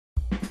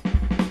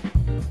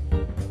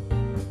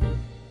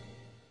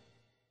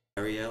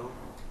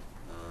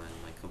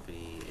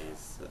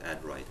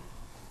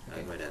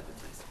write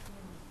advertising.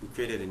 We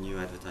created a new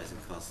advertising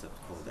concept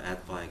called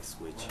Ad Bikes,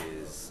 which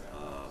is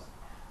a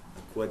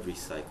quad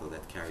recycle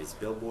that carries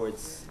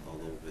billboards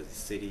all over the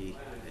city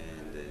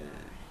and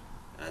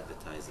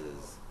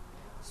advertises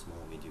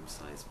small,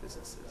 medium-sized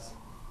businesses.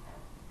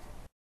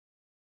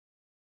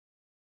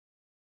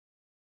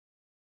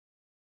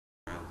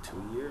 Around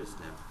 2 years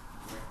now.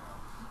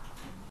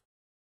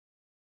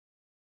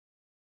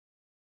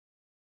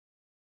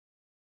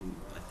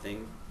 I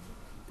think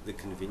the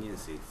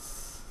convenience,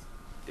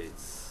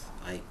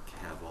 I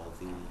have all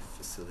the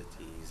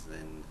facilities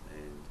and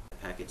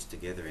packaged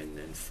together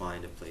and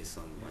find a place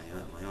on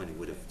my own. It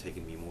would have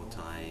taken me more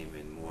time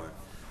and more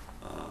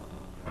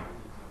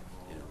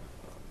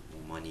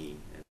more money.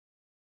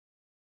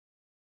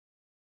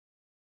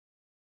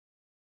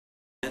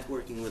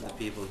 Networking with the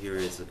people here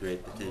is a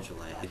great potential.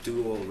 I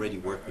do already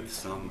work with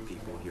some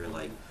people here,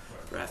 like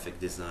graphic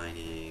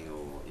designing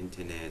or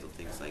internet or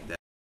things like that.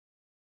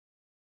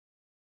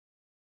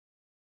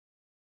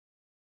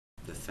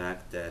 The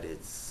fact that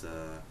it's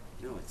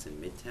it's in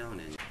Midtown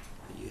and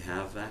you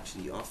have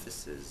actually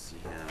offices,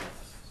 you have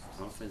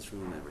conference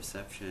room and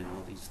reception.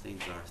 All these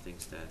things are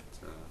things that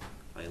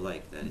I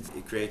like. That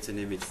it creates an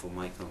image for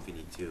my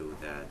company too,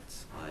 that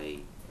I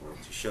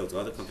want to show to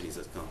other companies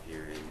that come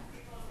here, and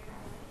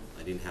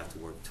I didn't have to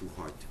work too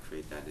hard to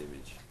create that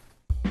image.